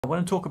I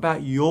want to talk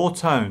about your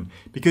tone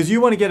because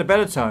you want to get a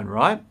better tone,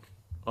 right?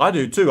 I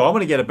do too. I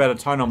want to get a better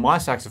tone on my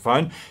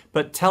saxophone,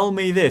 but tell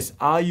me this,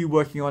 are you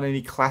working on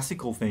any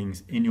classical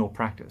things in your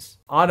practice?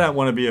 I don't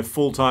want to be a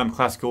full-time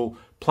classical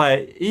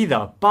player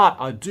either, but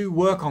I do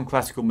work on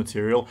classical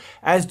material,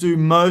 as do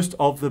most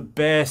of the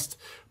best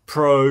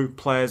pro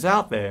players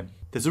out there.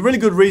 There's a really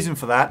good reason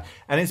for that,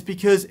 and it's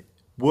because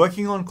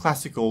working on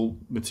classical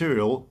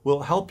material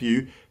will help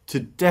you to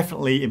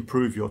definitely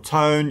improve your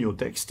tone, your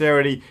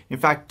dexterity, in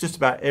fact, just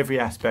about every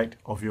aspect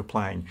of your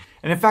playing.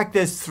 And in fact,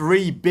 there's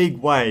 3 big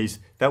ways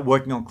that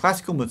working on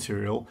classical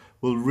material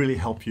will really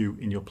help you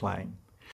in your playing.